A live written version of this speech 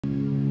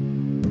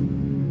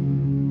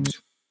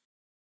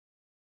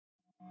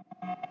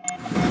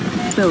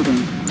Building.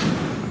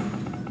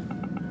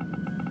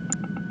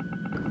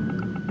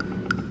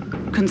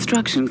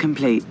 Construction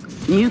complete.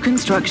 New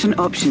construction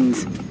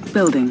options.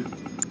 Building.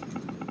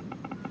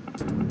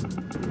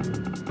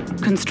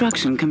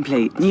 Construction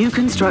complete. New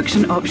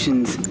construction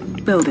options.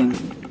 Building.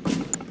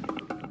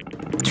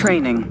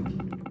 Training.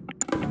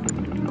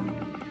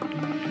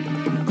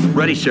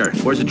 Ready, sir.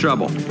 Where's the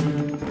trouble?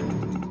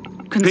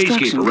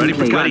 Construction Peacekeeper, ready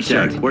for complete.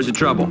 contact. Where's the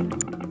trouble?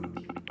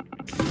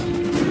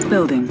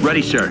 Building.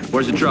 Ready, sir.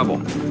 Where's the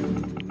trouble?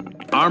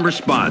 Armed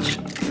response.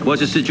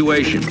 What's the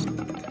situation?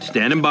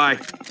 Standing by.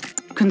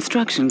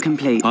 Construction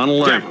complete. On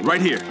alert. Jack,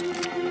 right here.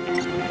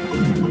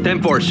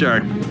 10-4, sir.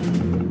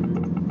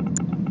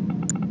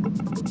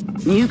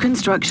 New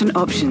construction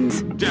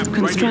options. Jeff, right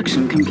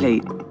Construction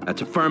complete.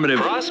 That's affirmative.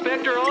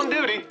 Prospector on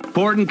duty.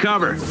 Port and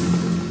cover.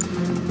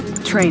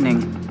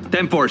 Training.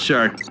 10-4,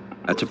 sir.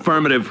 That's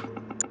affirmative.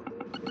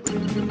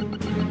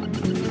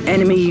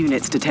 Enemy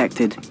units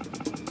detected.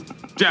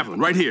 Javelin,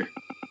 right here.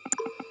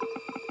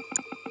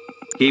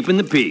 Keeping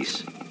the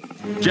peace.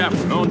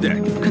 Javelin, on deck.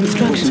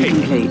 Construction Take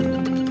it.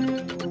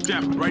 complete.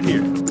 Javelin, right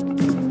here.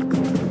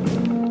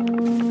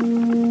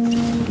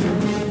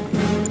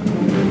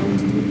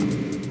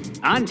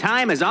 On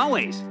time as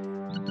always.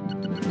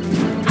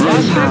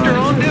 Prospector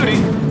on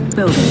duty.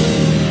 Building.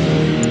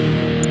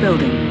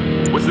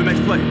 Building. What's the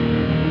next play?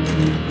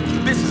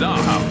 This is our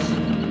house.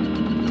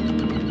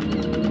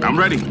 I'm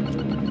ready.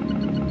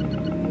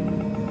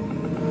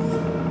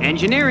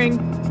 Engineering.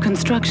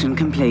 Construction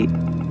complete.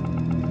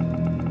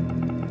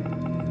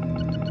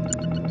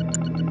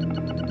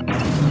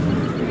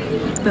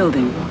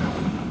 Building.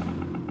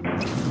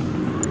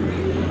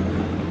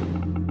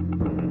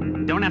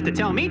 Don't have to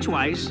tell me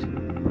twice.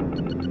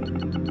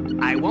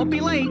 I won't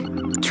be late.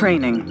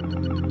 Training.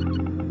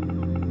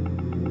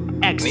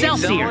 Need someone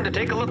Excelsior. to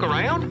take a look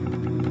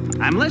around?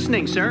 I'm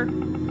listening, sir.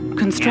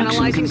 Construction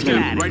Analyzing complete.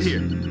 status. Right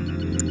here.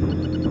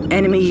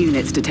 Enemy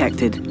units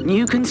detected.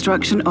 New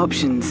construction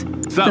options.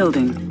 Sup?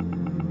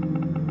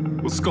 Building.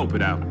 We'll scope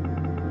it out.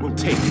 We'll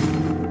take it.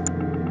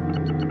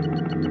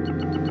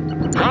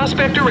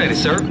 Prospector ready,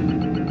 sir.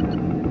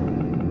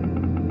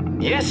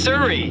 Yes,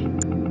 sirree.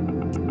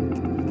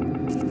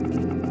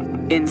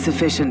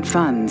 Insufficient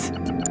funds.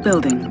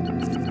 Building.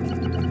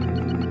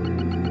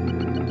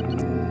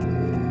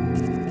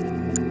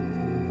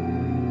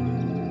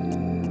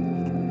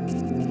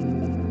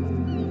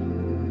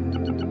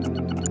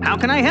 How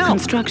can I help?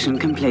 Construction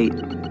complete.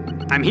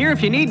 I'm here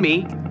if you need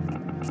me.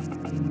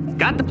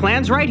 Got the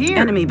plans right here.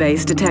 Enemy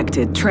base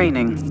detected.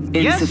 Training.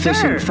 Yes,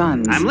 Insufficient sir.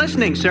 funds. I'm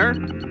listening, sir.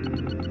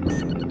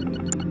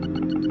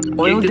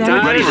 Oil Take the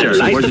derrick time and hatches.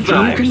 light the New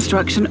fires.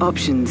 construction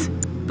options.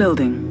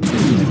 Building.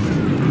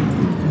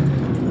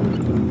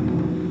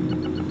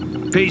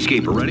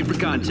 Peacekeeper, ready for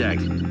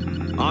contact.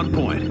 On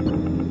point.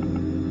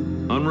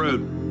 En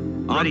route.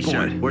 On ready, point.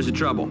 Sir. Where's the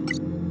trouble?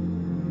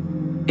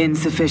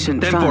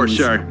 Insufficient 10-4, funds.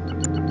 sir.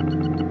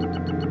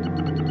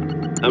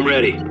 I'm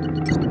ready.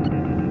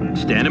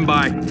 Standing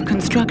by.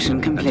 Construction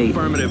That's complete.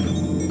 affirmative.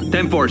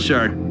 10-4,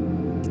 sir.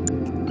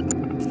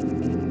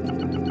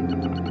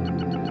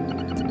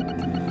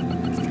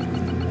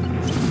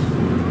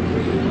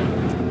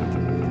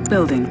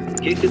 Building.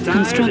 Kick the tires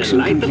Construction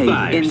and light the complete.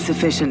 fires.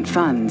 Insufficient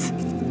funds.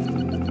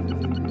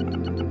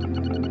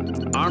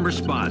 Armed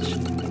response.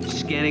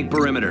 Scanning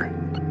perimeter.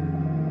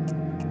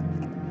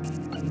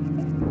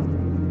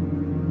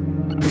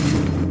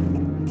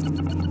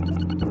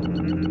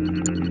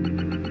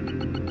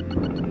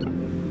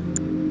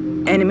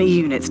 Enemy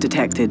units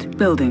detected.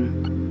 Building.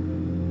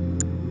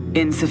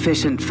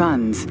 Insufficient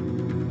funds.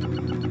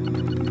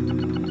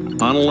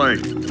 On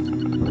alert.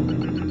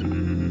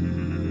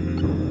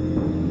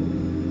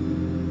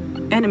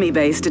 Enemy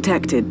base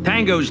detected.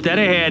 Tango's dead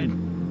ahead.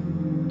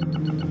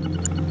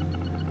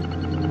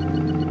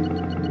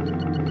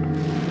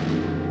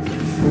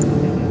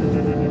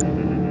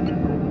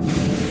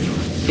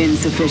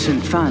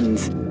 Insufficient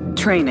funds.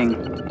 Training.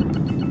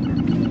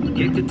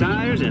 Kick the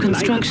tires and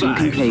Construction light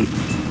the fires.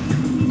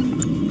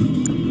 complete.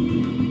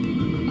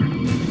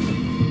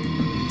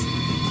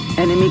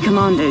 Enemy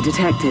commando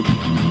detected.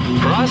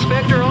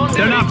 Prospector on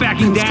duty. They're not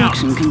backing down.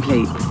 Construction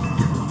complete.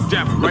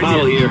 Javelin, The right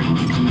model here. here.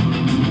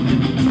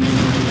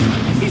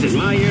 He's in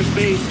my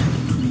airspace.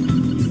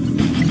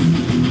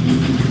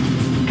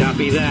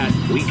 Copy that.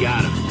 We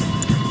got him.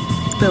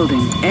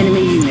 Building.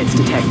 Enemy units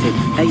detected.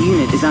 A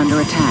unit is under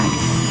attack.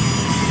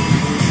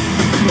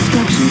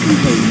 Construction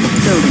complete.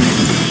 Building.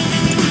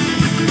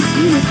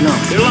 Unit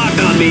lost. They're locked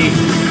on me.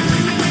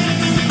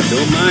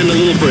 Don't mind a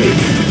little break.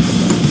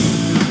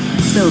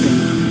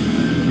 Building.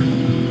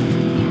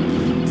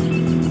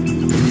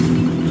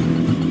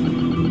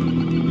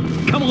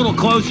 Come a little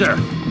closer.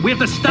 We have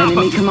to stop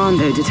Enemy them.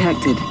 commando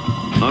detected.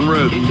 En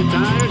route. Kick the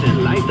tires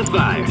and light the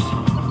fires.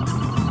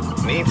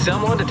 Need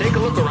someone to take a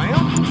look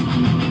around?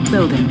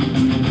 Building.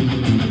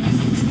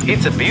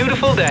 It's a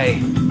beautiful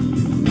day.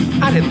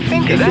 I didn't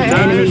think of that.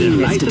 Enemy and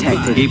units light the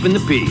detected. fire. Keeping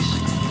the peace.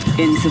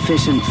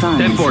 Insufficient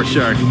funds. 10-4,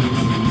 sir.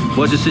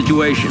 What's the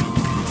situation?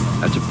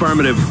 That's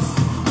affirmative.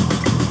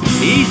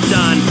 He's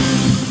done.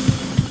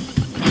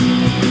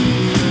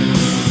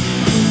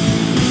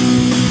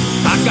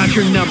 I've got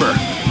your number.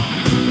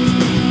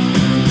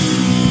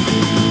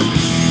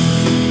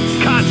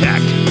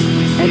 Contact.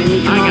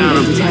 Enemy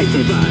commander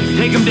detected.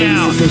 Take him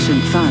down.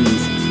 Insufficient funds.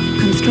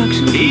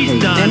 Construction He's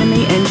complete. done.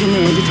 Enemy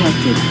engineer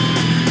detected.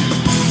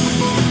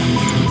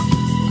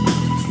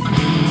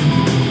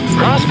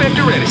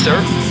 Prospector ready, sir.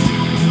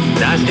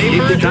 Nice day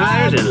for a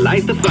drive. and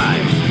light the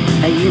fires.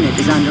 A unit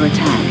is under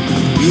attack.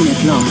 Unit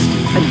lost.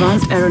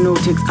 Advanced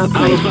aeronautics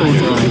upgrade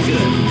authorized.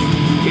 Good.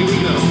 Here we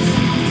go.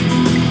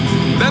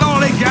 That all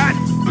they got?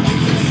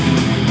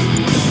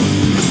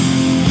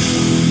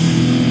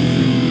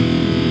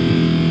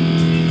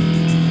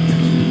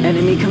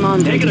 Enemy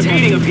commander Taking a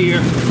detected. beating up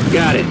here.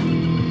 Got it.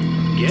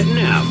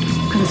 Getting out.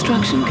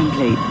 Construction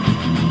complete.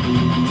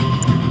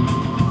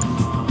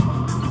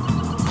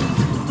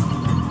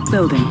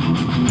 Building.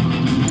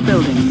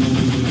 Building.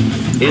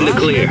 In the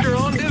clear. Prospector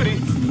on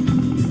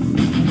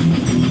duty.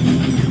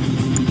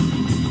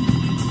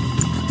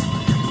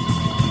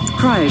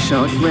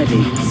 Cryo-shot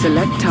ready.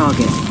 Select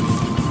target.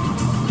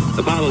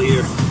 Apollo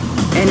here.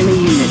 Enemy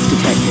units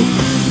detected.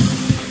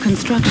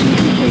 Construction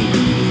complete.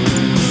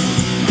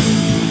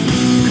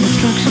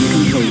 Construction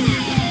complete.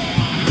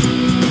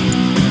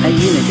 A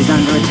unit is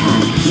under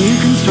attack. New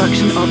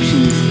construction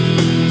options.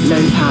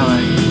 Low power.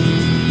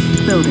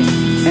 Building.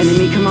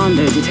 Enemy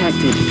commando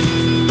detected.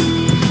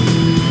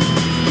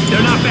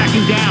 They're not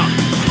backing down.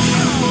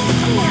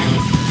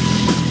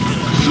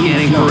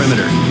 Scanning Lost.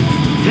 perimeter.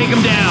 Take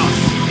them down.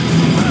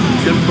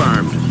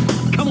 Confirmed.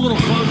 Come a little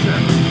closer.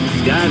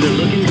 Guys are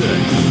looking good.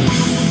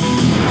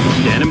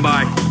 Standing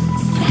by.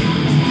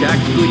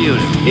 Tactical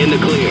unit. In the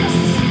clear.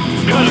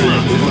 Cut him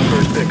up. With my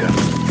first pickup.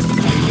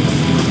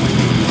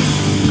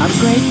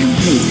 Upgrade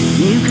complete.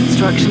 New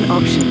construction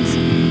options.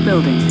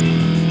 Building.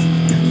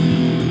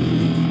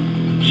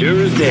 Sure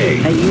as day.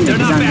 A unit They're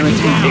is not under backing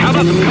attack. down. How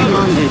about some Enemy cover?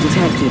 commando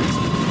detected.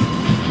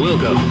 We'll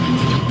go.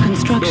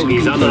 Construction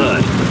Bogies on the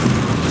complete.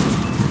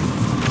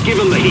 hood. Give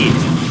them the heat.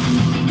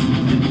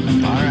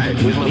 All right,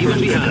 with my Leave first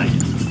them pickup.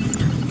 behind.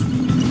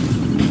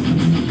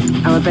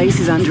 Our base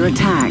is under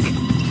attack.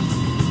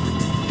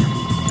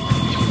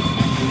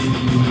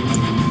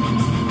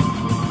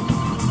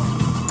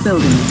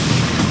 Building.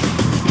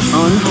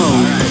 On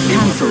hold.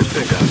 Cancelled.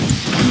 Pickup.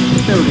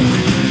 Building.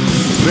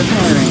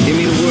 Repairing. Give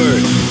me the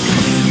word.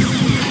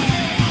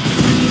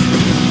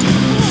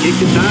 Kick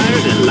the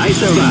tires and light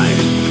the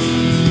fires.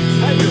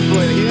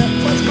 Hydrofoil here.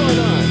 What's going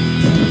on?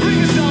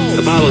 Bring it down.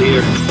 Apollo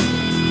here.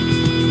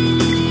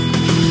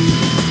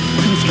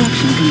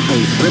 Construction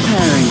complete.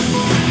 Repairing.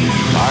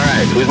 All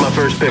right, who's my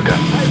first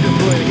pickup?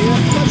 Hydrofoil here.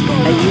 What's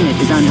going A unit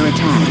is under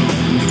attack.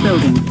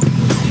 Building.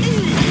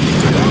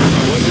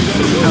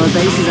 Our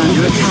base is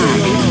under attack.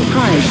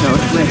 Cryo-shot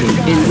ready.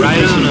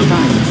 Right on Insufficient them.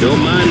 funds.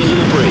 Don't mind a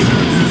little break.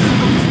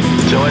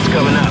 So what's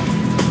coming up?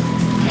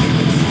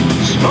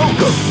 Smoke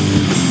 'em.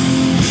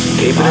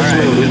 Keep it All right.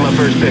 smooth. Who's my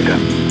first pickup?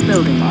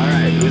 Building. All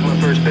right, who's my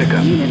first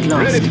pickup? Unit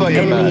lost. Ready for you,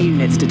 Enemy man.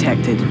 units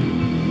detected.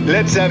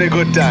 Let's have a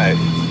good time.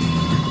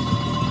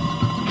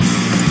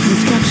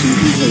 Construction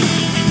complete.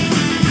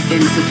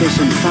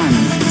 Insufficient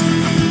funds.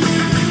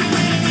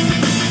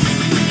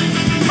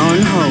 On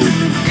hold.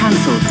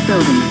 Cancelled.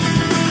 Building.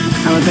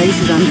 Our base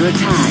is under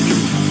attack.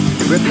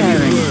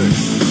 Repairing.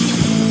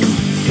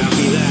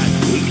 Copy that.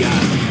 We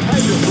got it.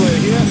 Hydrofoil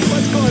here.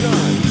 What's going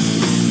on?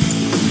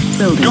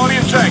 Building.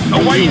 Guardian tank, A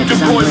awaiting unit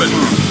is under deployment.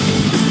 attack.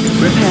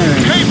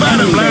 Repairing. Keep at 'em,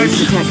 Enemy base lads.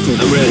 detected.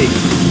 I'm ready.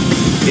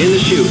 In the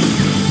chute.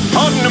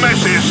 Pardon the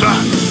mess here, sir.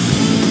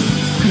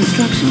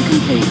 Construction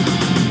complete.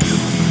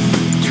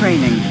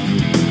 Training.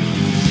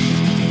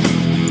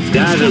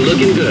 Guys are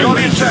looking good.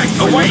 Guardian tank,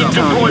 awaiting Select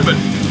target. deployment.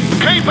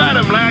 Keep at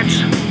 'em,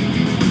 lads.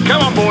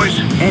 Come on, boys.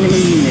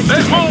 Enemy units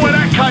There's more where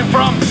detected. that came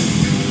from.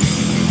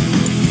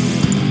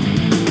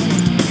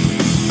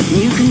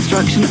 New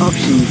construction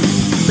options.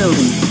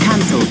 Building.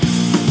 Cancelled.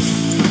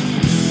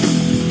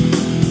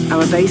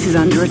 Our base is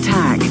under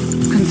attack.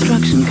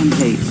 Construction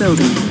complete.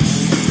 Building.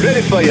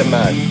 Ready for you,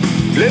 man.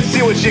 Let's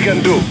see what she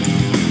can do.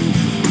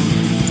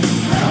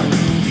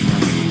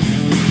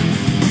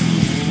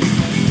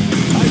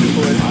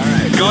 Hydrofoil. All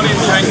right. Guardian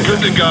tank,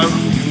 good to go.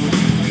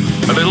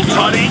 A little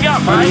tidying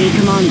up, eh? Enemy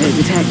commander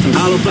detected.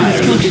 Hollow fire,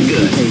 Construction looking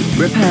good. complete.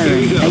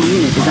 Repairing. Here we go. A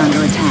unit is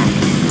under attack.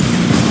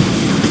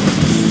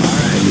 All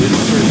right, who's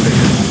my first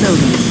pickup?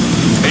 Building.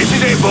 This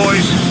is it,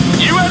 boys.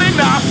 You had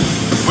enough.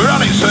 We're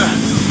on it, sir.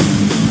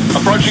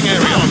 Approaching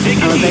area.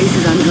 Our base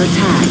is under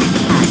attack.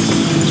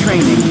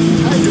 Training.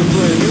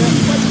 Hydrofoil here.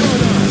 What's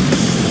going on?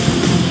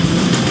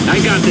 I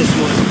got this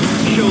one.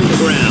 Show the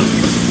ground.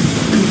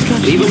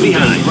 Construction Leave them complete.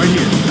 behind. Right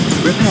here.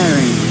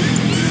 Repairing.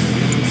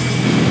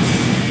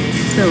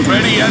 Building.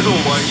 Ready as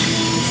always.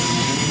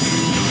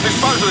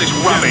 Dispose of this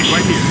rubbish.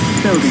 Right here.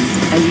 Building.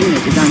 A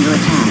unit is under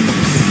attack.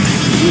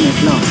 Unit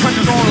lost.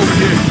 Pressure's on over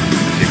here.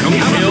 Here comes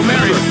the Hail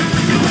Mary.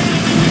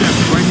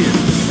 Yeah, right here.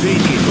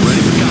 Peacekeeper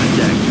ready for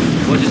contact.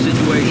 What's the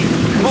situation?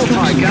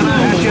 Construction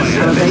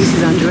complete. Our base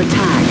is under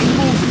attack.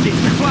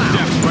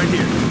 Yeah, right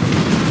here.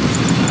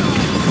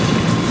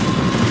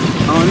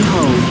 On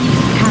hold.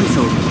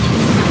 Cancelled.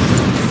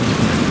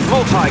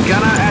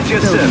 Multi-gunner at your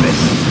service.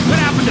 What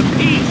happened to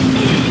Pete?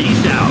 He's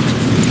out.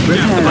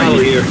 Repairing. Follow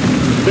here.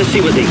 Let's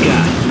see what they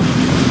got.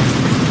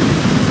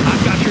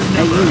 I've got your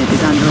A number. unit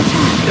is under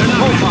attack. They're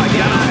not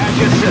Multi-gunner at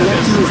your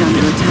service. Collector is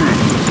under attack.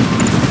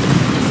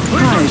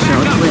 Fire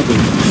shot ready.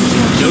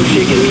 No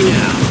shaking me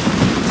now.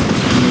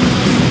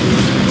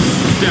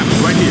 Step,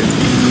 right here.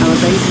 Our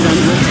base is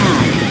under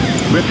attack.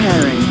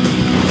 Repairing.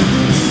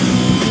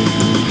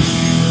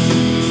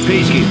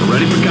 Peacekeeper,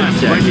 ready for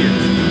contact. Right here.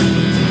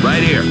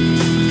 Right here.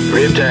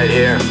 Riptide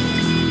here.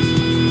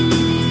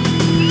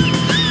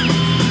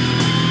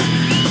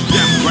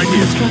 Step, right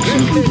here. Construction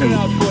complete.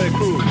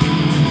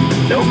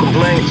 No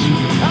complaints.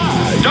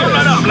 Don't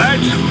let up,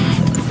 lads.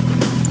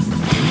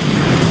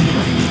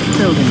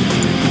 Building.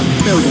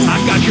 Building.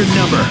 I've got your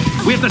number.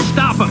 We have to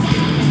stop them.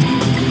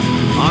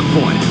 On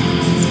point.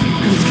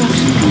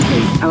 Construction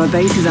complete. Our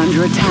base is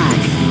under attack.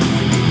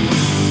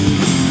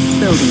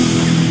 Building.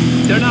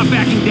 They're not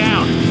backing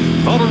down.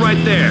 Hold it right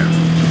there.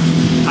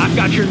 I've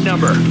got your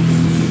number.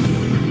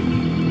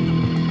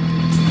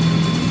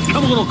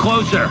 Come a little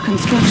closer.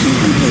 Construction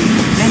complete.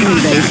 Enemy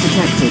base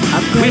detected. We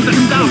Upgrade have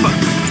to stop complete.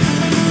 them.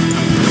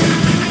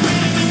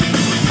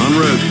 En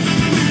route.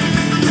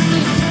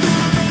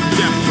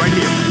 Step, right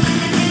here.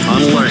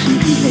 On alert. Construction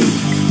complete.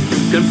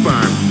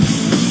 Confirmed.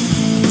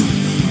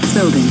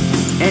 Building.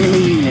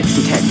 Enemy units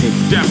detected.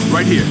 Step,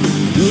 right here.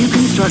 New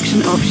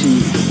construction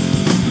options.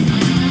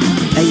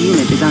 A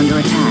unit is under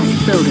attack.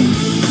 Building.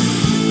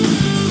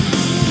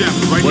 Step,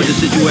 right What's the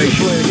here.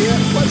 situation?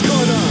 What's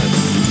going on?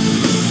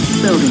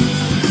 Building.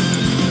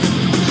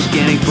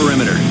 Scanning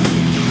perimeter.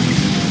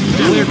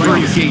 Cleared for right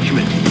here.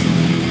 engagement.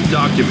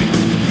 Talk to me.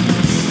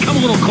 Come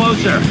a little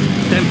closer.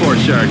 10-4,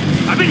 sir.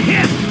 I've been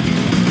hit.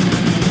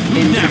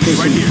 Insufficient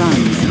right here.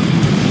 funds.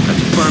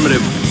 That's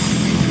affirmative.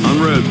 En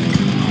route.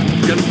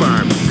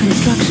 Confirmed.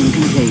 Construction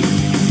complete.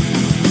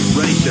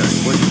 Ready, sir.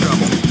 Where's the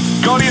trouble?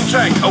 Guardian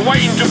tank,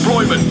 awaiting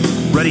deployment.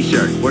 Ready,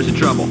 sir. Where's the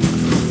trouble?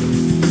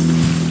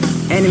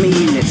 Enemy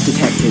units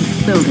detected.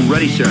 Building.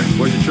 Ready, sir.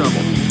 Where's the trouble?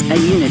 A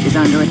unit is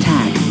under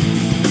attack.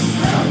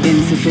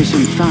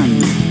 Insufficient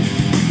funds.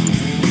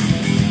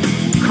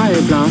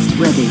 Cryoblast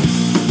ready.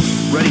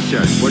 Ready,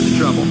 sir. Where's the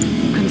trouble?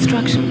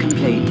 Construction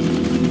complete.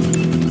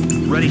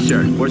 Ready,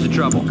 sir. Where's the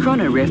trouble?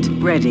 Chrono Rift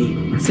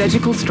ready.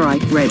 Surgical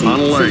strike ready. On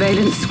alert.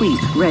 Surveillance sweep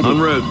ready. En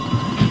route.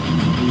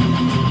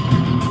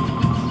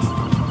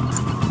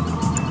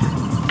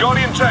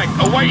 Guardian tank,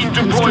 awaiting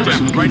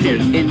Construction deployment. Right here.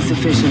 complete.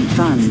 Insufficient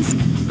funds.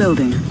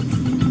 Building.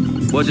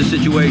 What's the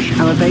situation?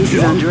 Our base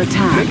is under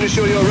attack. Let me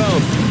show you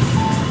around.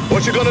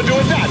 What you gonna do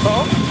with that,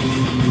 huh?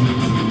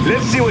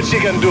 Let's see what she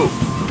can do.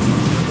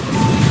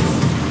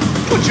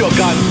 Put your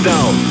guns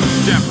down.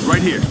 Step,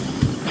 right here.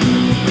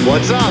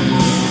 What's up?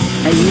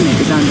 A unit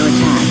is under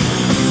attack.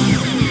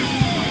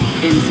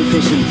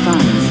 Insufficient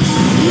funds.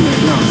 Unit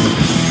lost.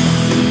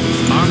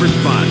 Arm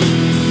response.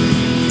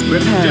 Step,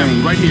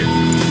 Repairing. right here.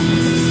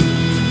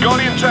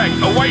 Guardian tank,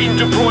 awaiting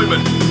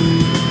deployment.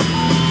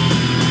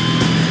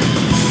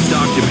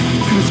 Talk to me.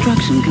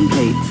 Construction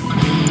complete.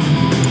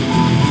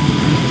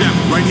 Step,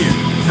 right here.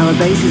 Our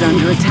base is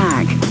under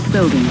attack.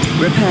 Building.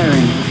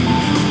 Repairing.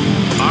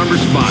 Arm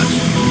response.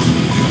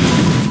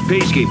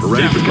 Peacekeeper,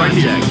 ready Step, for right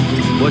here.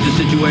 contact. What's the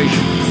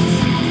situation?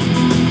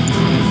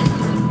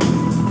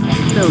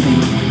 Building.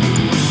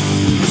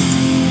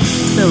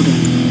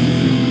 Building.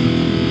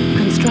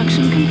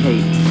 Construction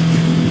complete.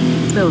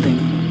 Building.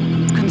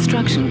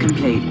 Construction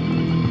complete.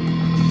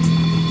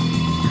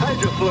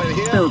 Hydrofoil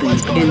here. Building.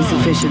 What's going on?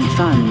 Insufficient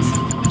funds.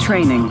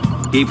 Training.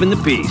 Keeping the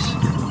peace.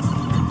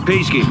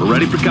 Peacekeeper,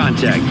 ready for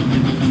contact.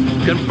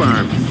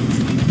 Confirmed.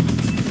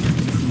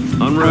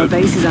 En Our route.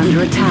 base is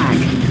under attack.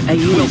 A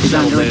unit We'll is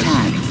settle under this.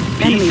 attack.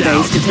 Peace Enemy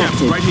out. base Step,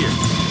 detected. right here.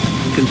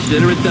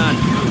 Consider it done.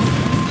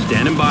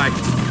 Standing by.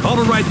 Hold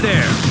it right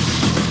there.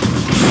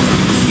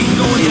 Keep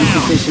going down.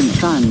 Insufficient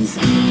funds.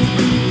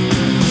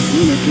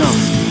 Unit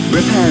lost.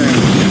 Repairing.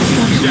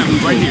 Construction Step,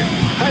 complete. right here.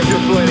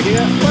 Hydrofoil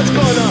here. What's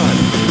going on?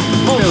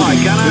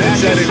 Multi-gunner at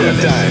Let's your have a good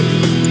service. time.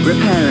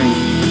 Repairing.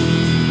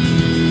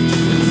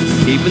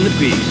 Keeping the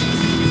peace.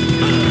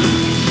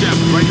 Step,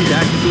 right here.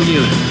 Tactical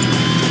unit.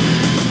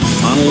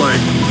 On alert.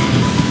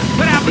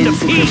 What happened to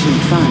Pete? Insufficient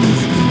funds.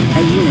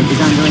 A unit is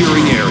under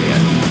Securing attack. area.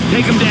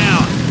 Take him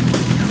down.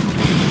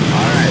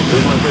 All right,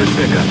 here's my first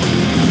pickup.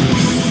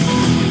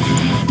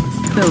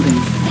 Building.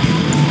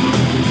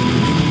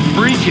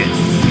 Breach it.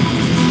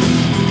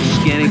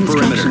 Scanning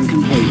perimeter. Construction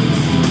complete.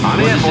 On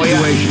in What's for the you.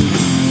 situation?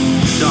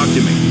 Talk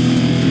to me.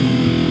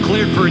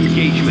 Cleared for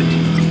engagement.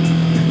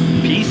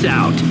 Peace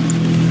out.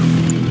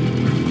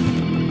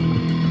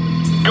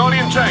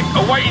 Guardian tank,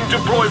 awaiting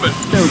deployment.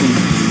 Building.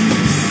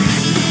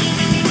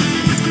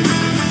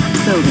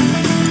 Building.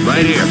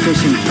 Right here.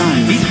 Insufficient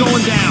funds. He's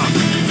going down.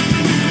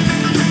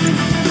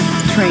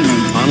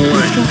 Training. On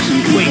alert. Construction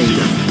Waste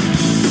complete. him.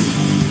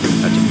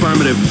 That's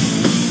affirmative.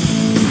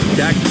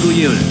 Tactical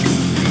unit.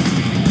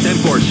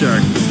 10-4, sir.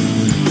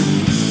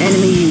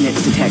 Enemy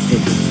units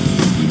detected.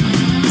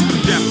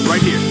 Step,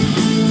 right here.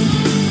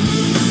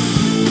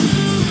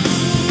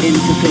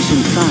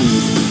 Insufficient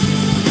funds.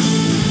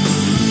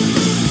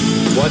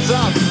 What's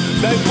up?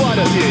 Nice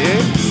quarters here,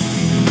 eh?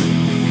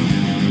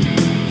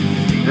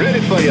 Ready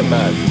for you,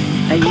 man.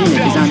 A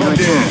unit is under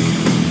attack.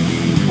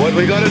 What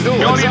we gonna do?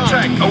 What's Guardian up?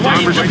 tank,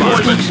 awaiting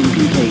deployment. Construction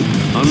complete.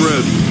 En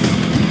route.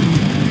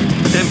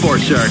 10-4,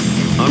 sir.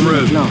 En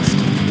route. Unit lost.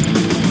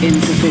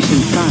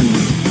 Insufficient funds.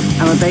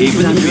 Our base Keep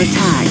is in the under peace.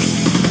 attack.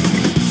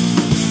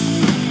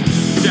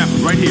 Jeff,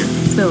 right here.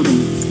 Building.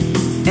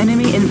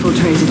 Enemy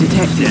infiltrator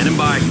detected. Standing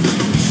by.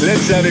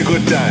 Let's have a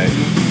good time.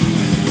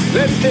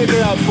 Let's take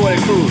her out for a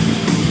cruise.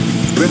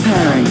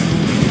 Repairing.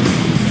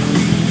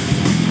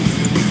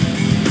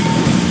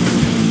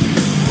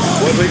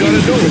 What we gonna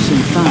do?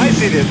 Insufficient funds. I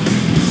see them.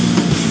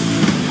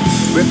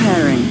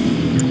 Repairing.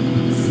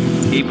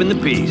 Keeping the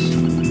peace.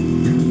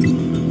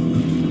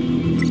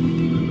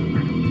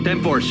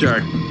 10-4,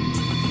 sir.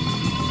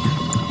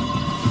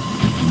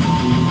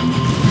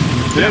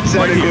 Let's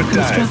have a good time.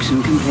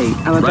 Construction complete.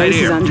 Our Right base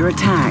is here. under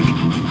attack.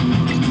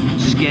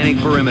 Scanning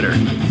perimeter.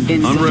 En route.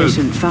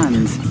 Insufficient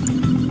funds.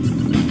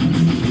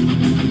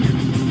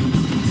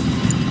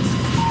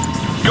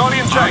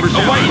 Guardian tank,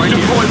 Officer, awaiting right here.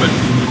 deployment.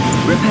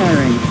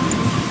 Repairing.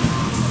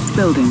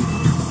 Building.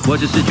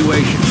 What's the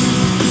situation?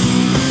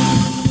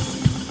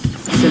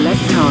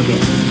 Select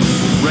target.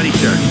 Ready,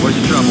 sir. Where's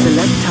the trouble?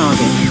 Select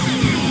target.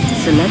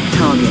 Select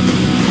target.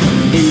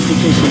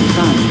 Insufficient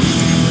funds.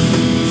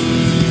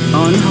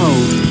 On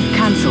hold.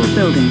 Cancel.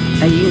 Building.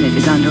 A unit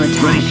is under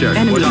attack. Ready, sir.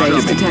 Enemy What's the base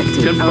trouble?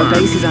 detected. Our Confirmed.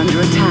 base is under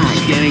attack.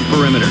 Scanning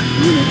perimeter.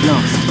 Unit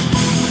lost.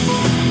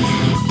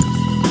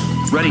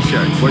 Ready,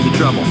 sir. Where's the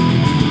trouble?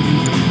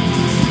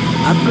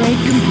 Upgrade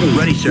complete.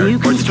 Ready, sir. New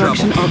Where's the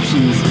construction trouble?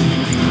 options.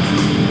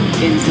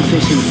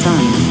 Insufficient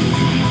funds.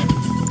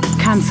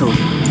 Cancelled.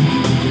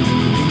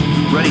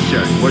 Ready,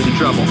 sir. Where's the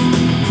trouble?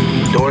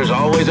 Door's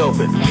always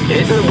open.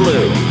 Hit the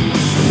blue.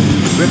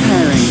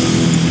 Repairing.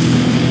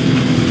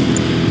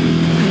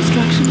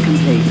 Construction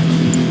complete.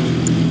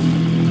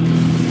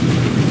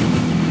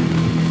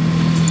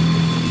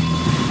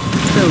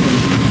 Building.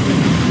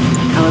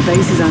 Our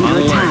base is under On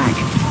alert. attack.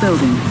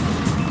 Building.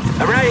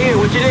 I'm right here.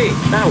 What you need?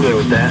 I'm good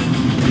with that.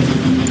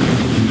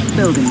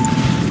 Building.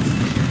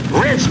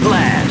 Red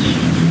splash.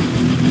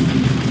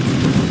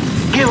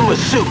 Give him a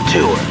soup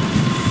tour.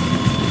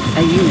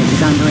 A unit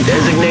is under attack.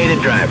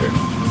 Designated driver.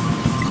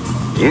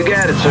 You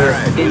got it, sir.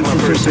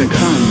 Insufficient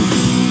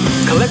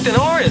funds. Collecting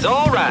ore is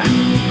all right.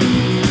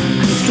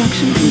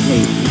 Construction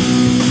complete.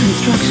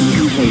 Construction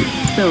complete.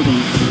 Building.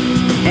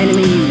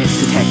 Enemy units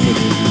detected.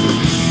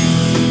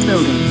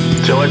 Building.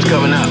 So what's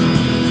coming up?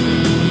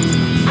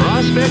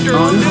 Prospector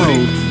On on duty.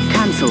 hold.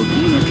 Cancelled.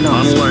 Unit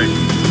On lost. alert.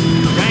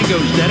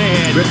 Tango's dead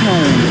ahead.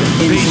 Repairing.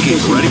 Peacekeeper,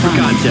 Insufficient ready for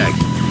funds. contact.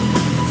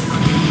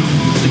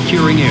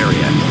 Securing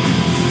area.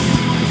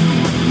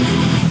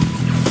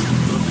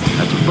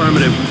 That's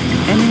affirmative.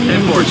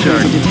 Enemy 10-4, sir.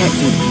 infiltrator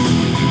detected.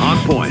 On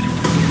point.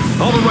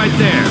 Hold it right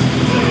there.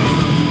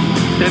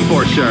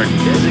 10-4, sir.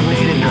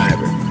 Designated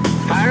driver.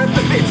 Fire up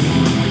the 50.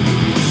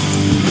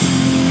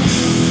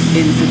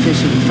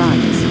 Insufficient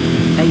funds.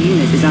 A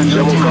unit is under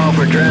Someone attack. call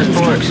for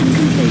transport. Construction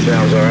complete.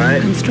 Sounds all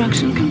right.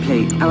 Construction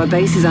complete. Our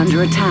base is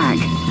under attack.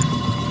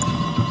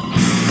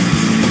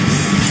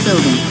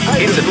 Building.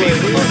 It's a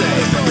beautiful day.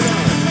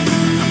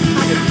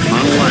 On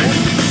alert.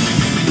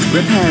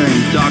 Repairing.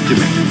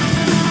 Document.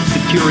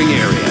 Securing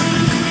area.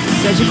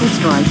 Surgical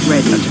strike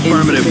ready. That's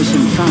affirmative.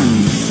 Insufficient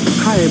funds.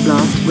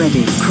 Cryoblast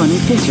ready.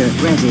 Chronic fissure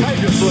ready.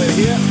 Hydrofoil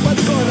here.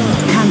 What's going on?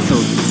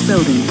 Cancelled.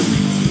 Building.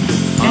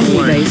 On Enemy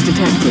alert. base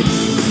detected.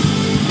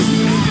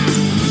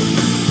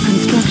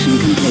 Construction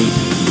complete.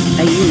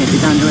 A unit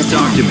is under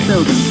attack. Document.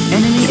 Building.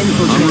 Enemy En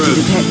infiltrator route.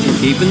 detected.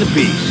 Keeping the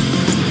peace.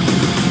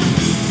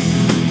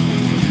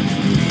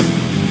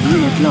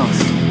 Unit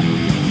lost.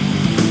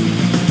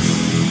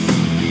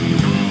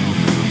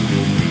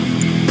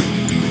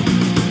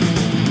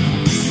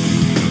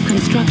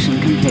 Construction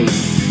complete.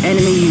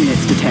 Enemy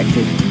units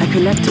detected. A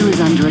collector is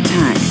under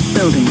attack.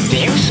 Building. Do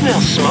you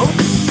smell smoke?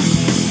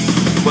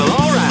 Well,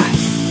 all right.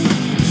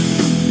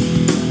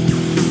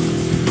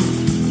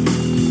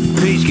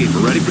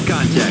 Peacekeeper, ready for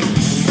contact.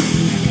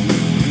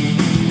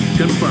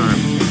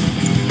 Confirmed.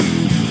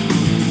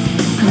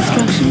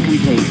 Construction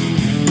complete.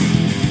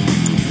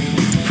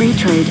 Free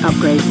trade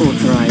upgrade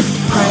authorized.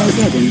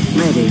 Cryogeddon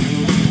ready.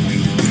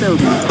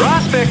 Building.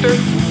 Prospector.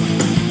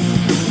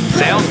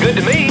 Sounds good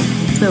to me.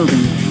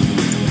 Building.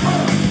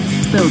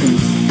 Building.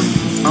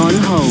 On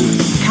hold.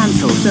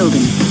 Cancel.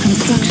 Building.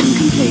 Construction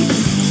complete.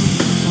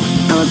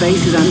 Our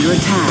base is under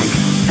attack.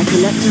 A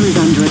collector is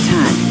under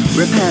attack.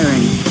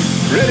 Repairing.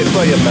 Ready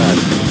for you, man.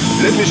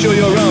 Let me show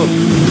you around.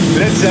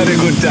 Let's have a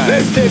good time.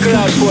 Let's take her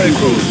out for a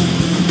cruise.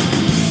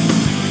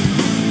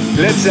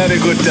 Let's have a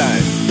good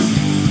time.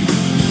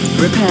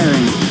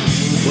 Repairing.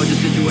 What's the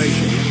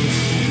situation?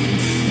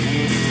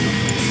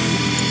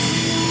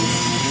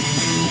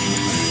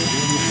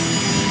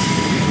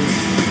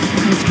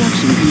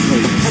 Construction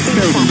complete.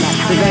 Building.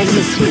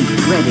 Surveillance suite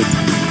ready.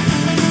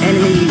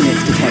 Enemy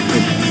units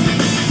detected.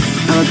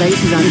 Our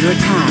base is under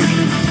attack.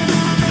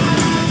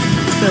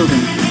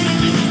 Building.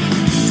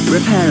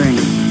 Repairing.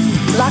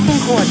 Locking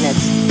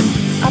coordinates.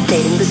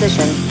 Updating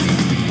position.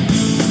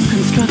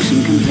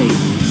 Construction complete.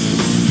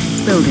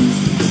 Building.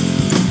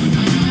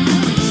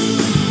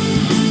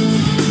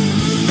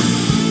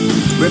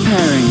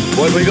 Repairing.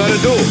 What we gotta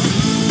do?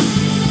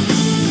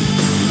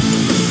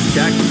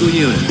 Tactical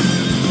unit.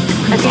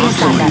 Athena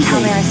Sandbat, how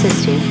may I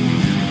assist you?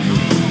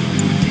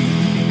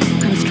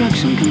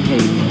 Construction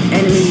complete.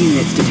 Enemy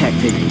units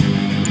detected.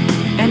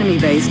 Enemy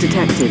base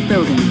detected.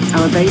 Building.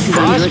 Our base is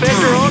under Prospector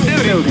attack. on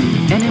duty.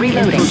 Building. Enemy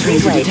Reloading,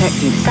 please infiltrator wait.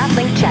 detected.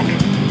 Saplink check.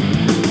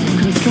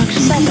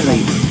 Construction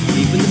Settling. complete.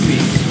 Keeping the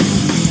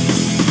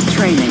peace.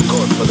 Training.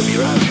 Going for the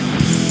Mirage.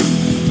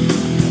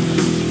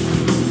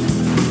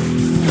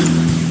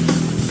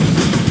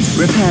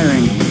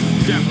 Repairing.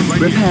 Jeff, right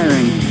here.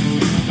 Repairing.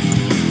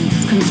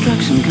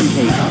 Construction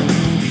complete.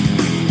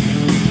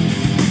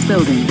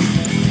 Building.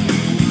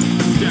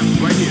 Jeff,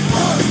 right here.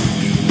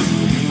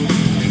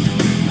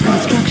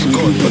 Construction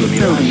Going for the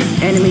complete. Mirage.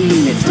 Building. Enemy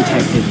units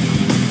detected.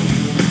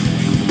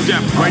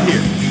 Jeff, right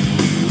here.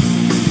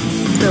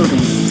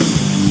 Building.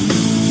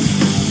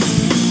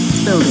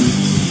 Building.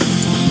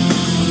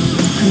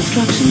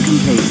 Construction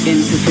complete.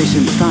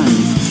 Insufficient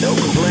funds. No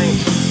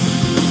complaints.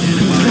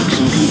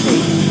 Construction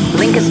complete.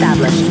 Link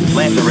established.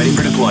 Plants are ready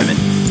for deployment.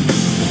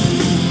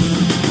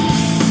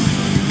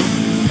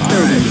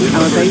 Building.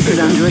 Our base is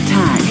under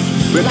attack.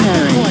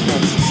 Repairing.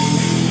 Coordinates.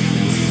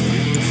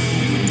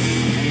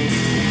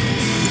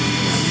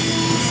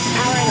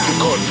 Powering up.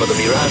 Going for the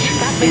Mirage.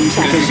 Saplink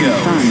check. Insufficient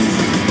funds.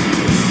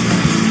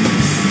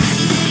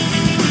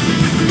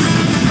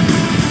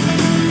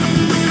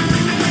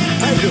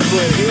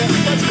 Hydrofoil here.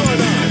 What's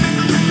going on?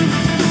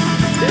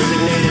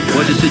 Designated.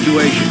 What's the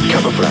situation?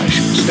 Camouflage.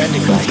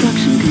 Standing by.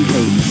 Construction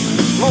complete.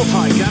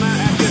 Multi-gunner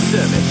at your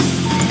service.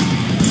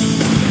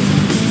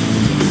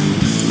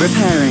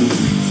 Repairing.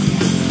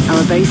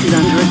 Our base is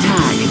under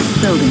attack.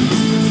 Building.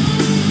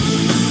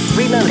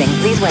 Reloading,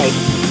 please wait.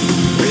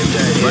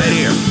 Right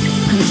here.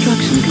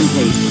 Construction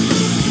complete.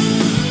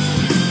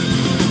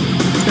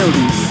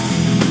 Building.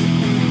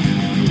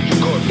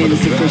 Going for the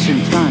Mirage.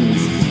 Insufficient funds.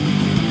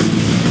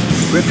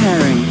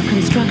 Repairing.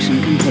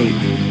 Construction complete.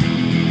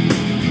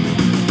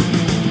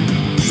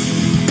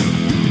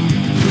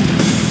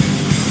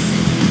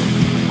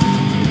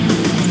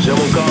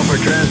 Someone call for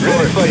transport.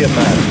 Ready for you,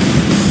 man.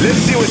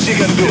 Let's see what she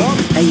can do.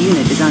 A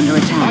unit is under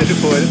attack.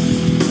 Hydrofoil.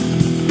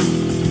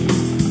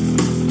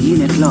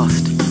 Unit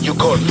lost. You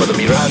called for the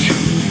Mirage.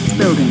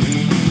 Building.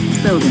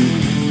 Building.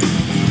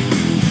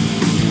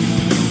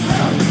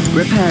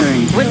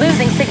 Repairing. We're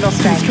losing signal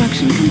strength.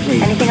 Construction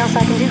complete. Anything else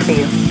I can do for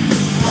you?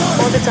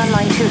 Orbit's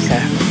online too,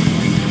 sir.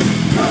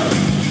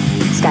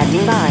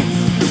 Standing by.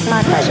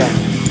 My pleasure.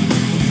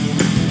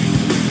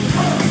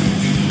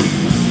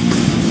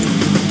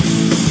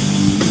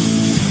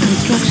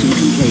 Construction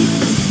complete.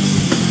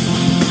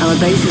 Our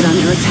base is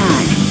under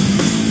attack.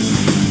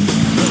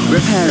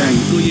 Repairing.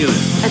 Tactical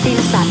unit.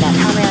 Athena Sandbat,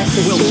 how may I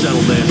assist We'll you?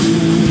 settle this.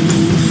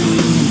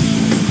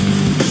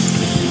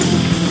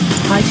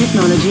 High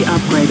technology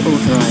upgrade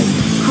authorized.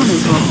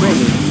 Chronoswap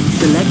ready.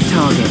 Select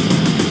target.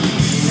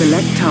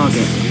 Select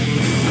target.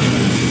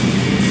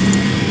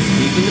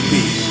 Keeping the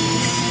peace.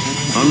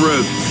 En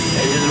route.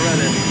 Engines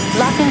running.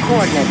 Locking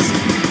coordinates.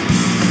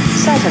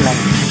 Certainly.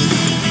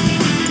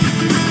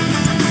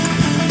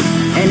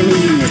 Enemy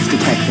units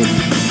detected.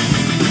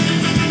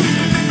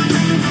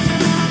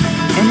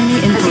 Enemy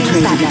infiltrator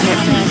Sandbat,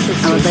 how may I detected.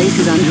 assist Our you? base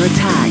is under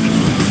attack.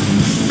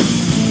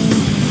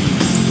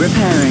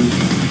 Repairing.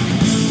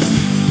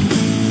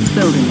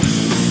 Building.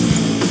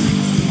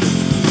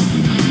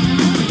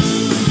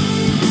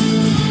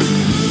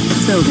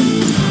 Building.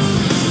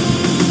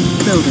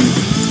 Building.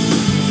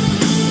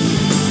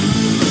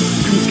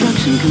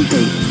 Construction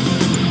complete.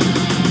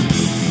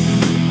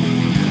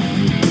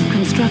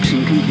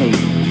 Construction complete.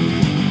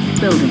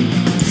 Building.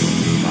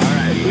 All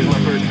right, who's my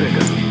first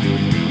pickup?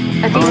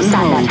 Athena On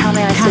Sandbat, hold. how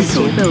may I assist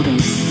Cancel you? building.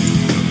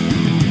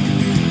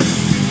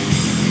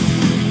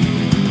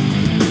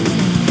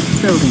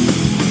 Building.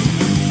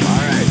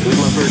 All right, who's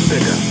my first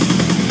pickup?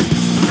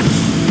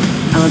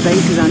 Our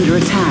base is under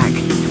attack.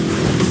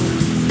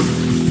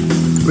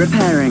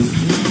 Repairing.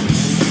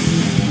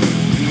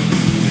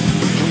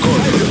 You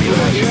called for the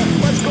Mirage.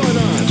 What's going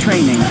on?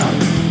 Training.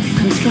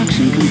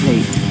 Construction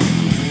complete.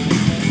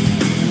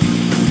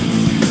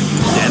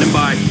 Standing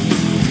by.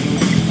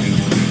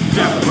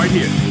 Jeff, right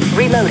here.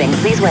 Reloading,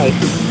 please wait.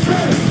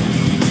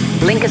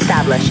 Link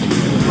established.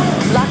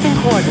 Locking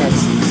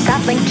coordinates.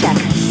 Saplink check.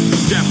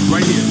 Jeff,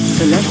 right here.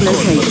 Select Going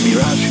for the location.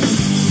 Mirage.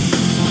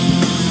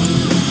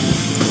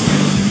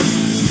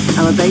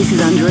 Our base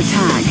is under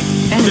attack.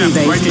 Enemy Jeff,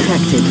 base right here.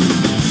 detected.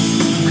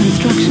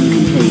 Construction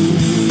complete.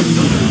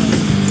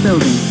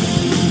 Building.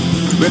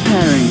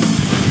 Repairing.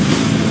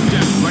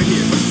 Jeff, right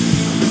here.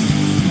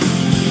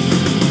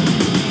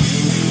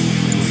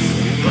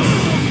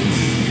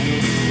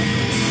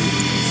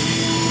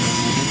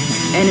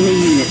 Enemy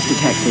units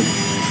detected.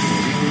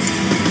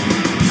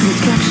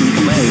 Construction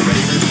complete.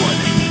 Ready for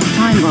deployment.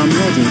 Time bomb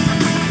ready.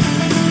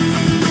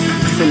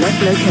 Select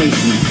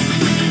location.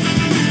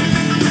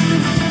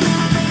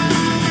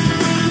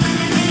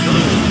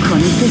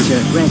 Connie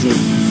Fisher ready.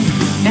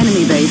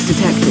 Enemy base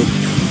detected.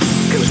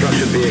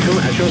 Construction vehicle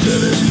at your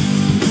service.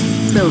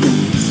 Building.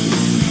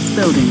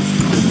 Building.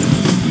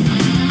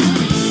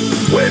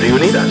 Where do you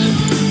need us?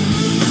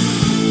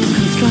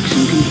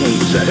 Construction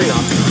complete. Setting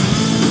up.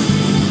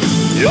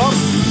 Yup.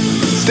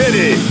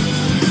 Steady.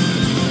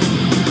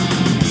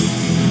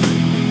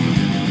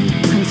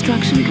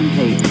 Construction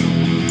complete.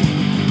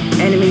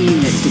 Enemy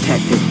units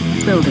detected.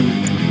 Building.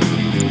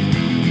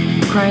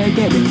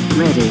 Cryogeddon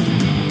ready.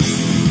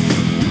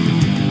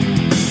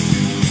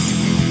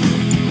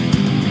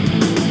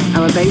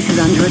 Our base is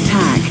under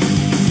attack.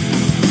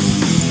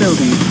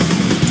 Building.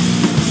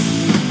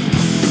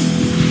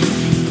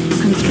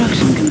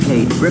 Construction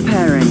complete.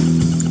 Repairing.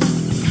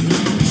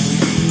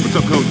 What's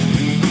up, coach?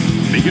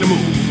 Making a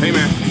move. Hey,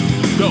 man.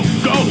 Go,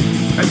 go!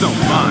 That's all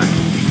fine.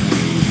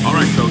 All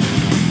right, coach.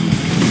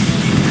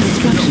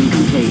 Construction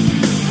complete.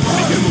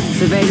 Making a move.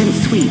 Surveillance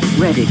suite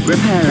ready.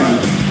 Repairing.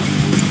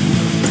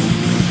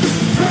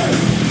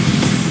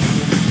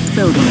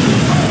 Building.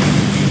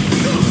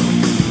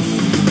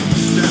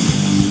 Step.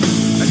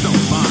 That's all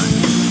fine.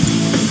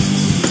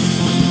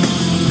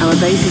 Our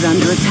base is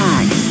under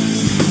attack.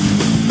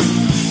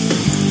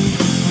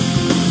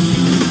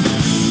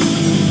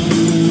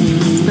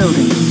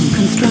 Building.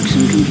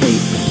 Construction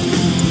complete.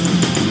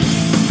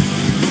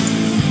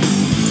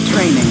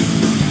 Training.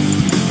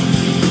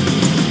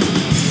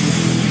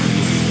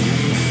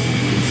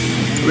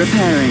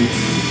 Repairing.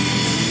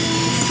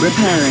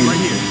 Repairing.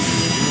 Right here.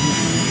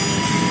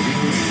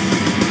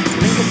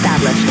 Link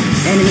established.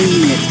 Enemy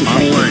units On the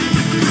detected. way.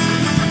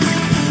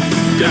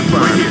 Step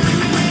right here.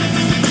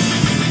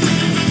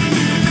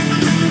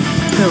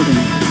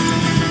 Building.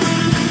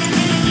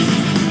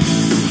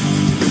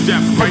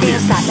 Step right Being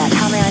here. Satnet,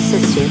 how may I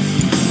assist you?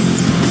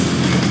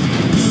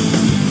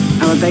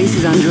 Our base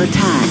is under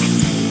attack.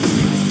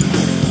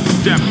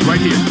 Step right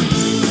here.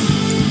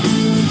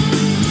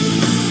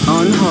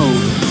 On hold.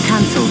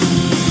 Cancelled.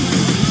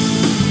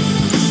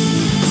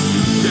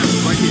 Step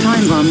right here.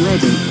 Time bomb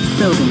ready.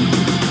 Building.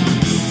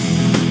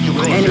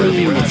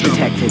 Enemy units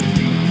detected.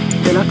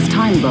 Deluxe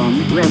time bomb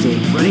ready.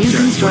 Ready, New sir.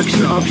 construction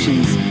What's the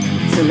options.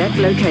 Select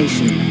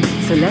location.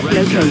 Select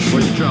Ready, sir. location.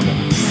 Where's the trouble?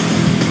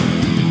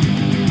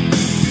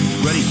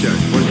 Ready, sir.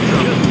 Where's the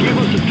trouble? Just give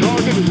us a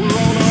target and we're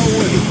on our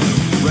way.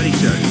 Ready,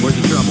 sir. Where's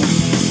the trouble?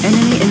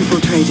 Enemy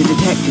infiltrator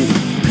detected.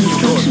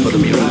 Construction For the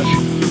complete. Mirage.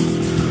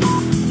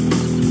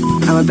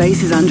 Our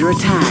base is under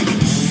attack.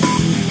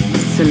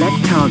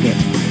 Select target.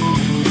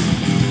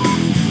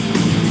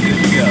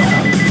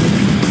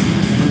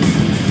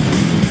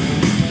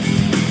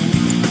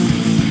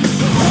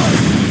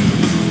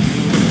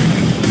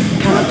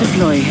 Cannot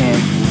deploy here.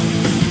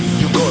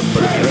 You good for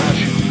the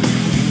Mirage?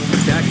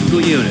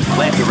 Tactical unit.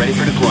 Plants are ready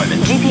for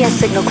deployment. GPS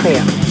signal clear.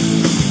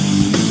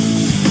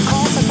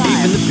 Call for Deep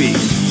fire. in the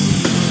piece.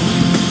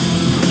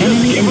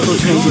 Enemy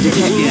infiltrator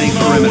detected. Scanning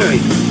perimeter.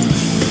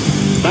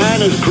 Man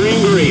is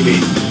green gravy.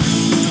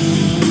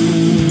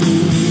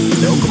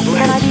 No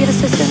Can I complaints. be of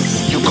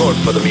assistance? You good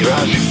for the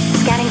Mirage?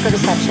 Scanning for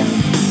deception.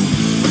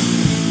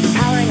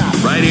 Powering up.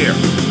 Right here.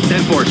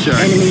 10-4, sir.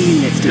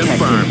 Enemy units detected.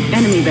 Confirmed.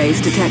 Enemy base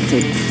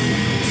detected.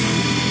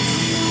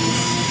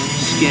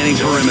 Scanning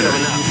perimeter.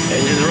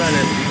 Engines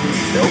running.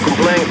 No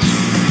complaints.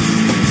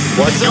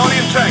 What's up?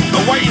 Guardian tank,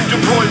 awaiting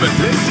deployment.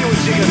 Let's see what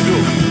she can do.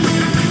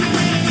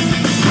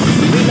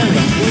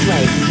 Reloading. Please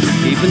wait.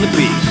 Deep in the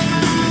piece.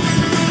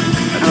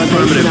 That's Our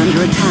base is affirmative.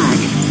 under attack.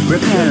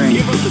 Repairing.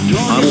 Give us a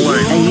On target.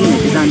 alert. A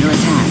unit is under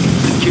attack.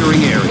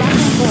 Securing area.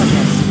 Locking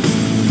coordinates.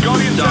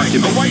 Guardian tank,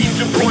 Document. awaiting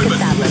Link deployment.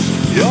 established.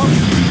 Yeah?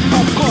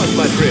 Of course,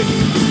 my friend.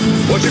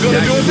 What you gonna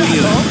do with Tactical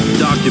that, huh? unit.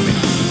 Document.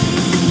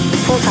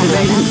 Full-time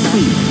Surveillance loadout, sir.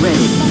 suite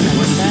ready.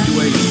 What's the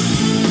situation?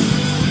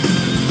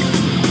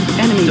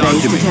 Enemy base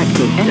Document.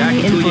 detected.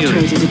 Enemy Tactical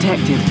infiltrator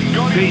detected.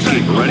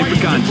 Peacekeeper ready for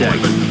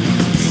contact.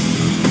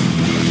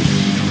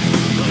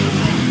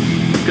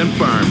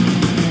 Confirmed.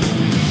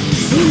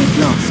 Unit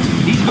lost.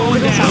 He's going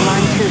Orbital's on down.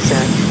 line 2,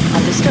 sir.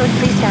 Understood.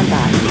 Please stand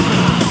by.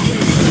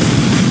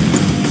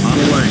 On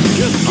alert.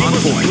 On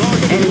point.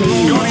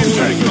 Enemy units Guardian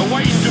tank, detected.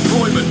 awaiting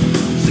deployment.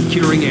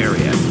 Securing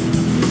area.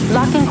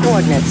 Locking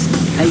coordinates.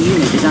 A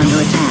unit is under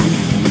attack.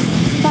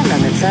 1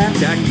 moment, sir.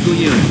 Tactical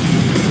unit.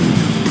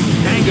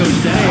 Tango's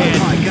dead ahead.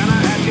 Katana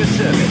at your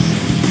service.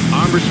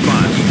 Arm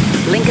response.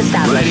 Link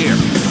established. Right here.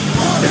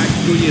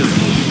 Tactical unit.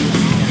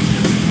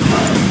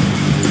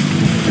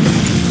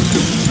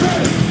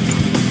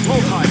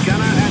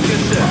 Multi-gunner at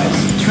your service.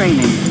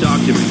 Training.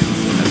 Document.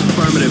 That's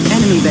affirmative.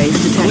 Enemy base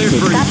detected. Clear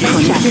for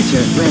engagement.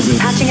 Computer ready.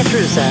 Patching it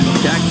through, sir.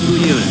 Tactical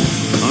unit.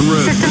 En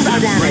route. Systems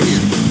are damaged.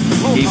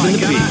 Deep in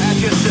the Multi-gunner piece. at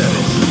your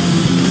service.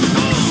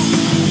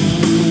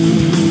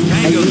 A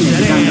Tango's unit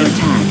dead is under ahead.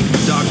 attack.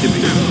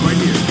 Document. Right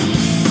here.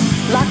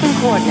 Locking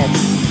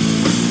coordinates.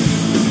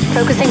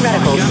 Focusing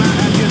reticles. Gunner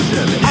at your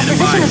service. Our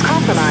position is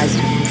compromised.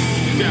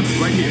 Step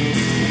right here.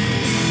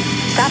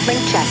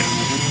 Saplink check.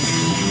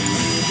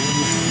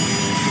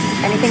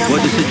 Anything else?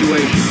 What's the I can-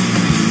 situation?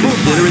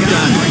 Consider it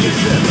done. At your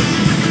service.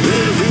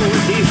 Ready to do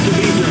what needs to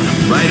be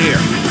done. Right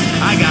here.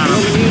 I got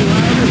him.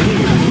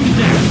 Who's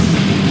next?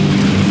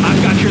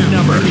 I've got your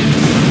number.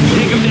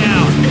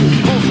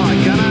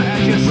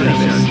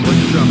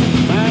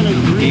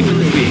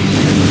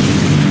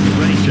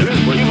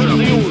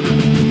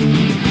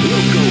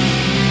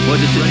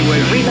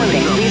 situation?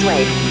 Reloading. Please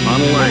wait. On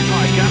the line.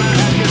 Multi-gunner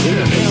at your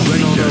service.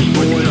 Ready, sir.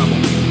 What's the trouble?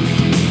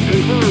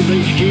 Confirmed,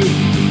 HQ.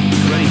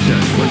 Ready, sir.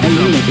 What's A the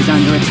trouble? unit is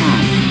under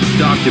attack.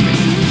 Talk to me.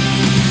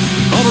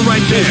 Over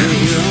right there.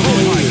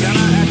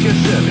 Multi-gunner at your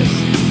service.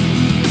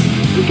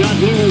 We got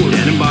new orders.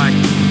 Standing by.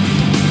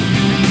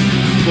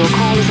 Your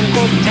call is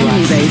important to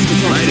Enemy us. base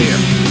Right detected. here.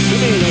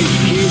 Come in,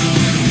 HQ.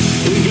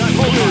 We got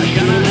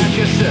multi-gunner at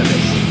your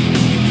service.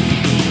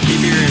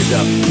 Keep your ears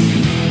up.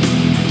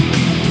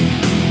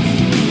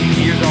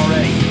 Ears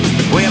already.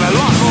 We have a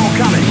lot more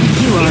coming.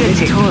 You are Get it,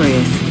 Tick.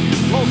 victorious.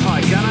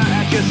 Multi-gunner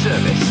at your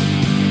service.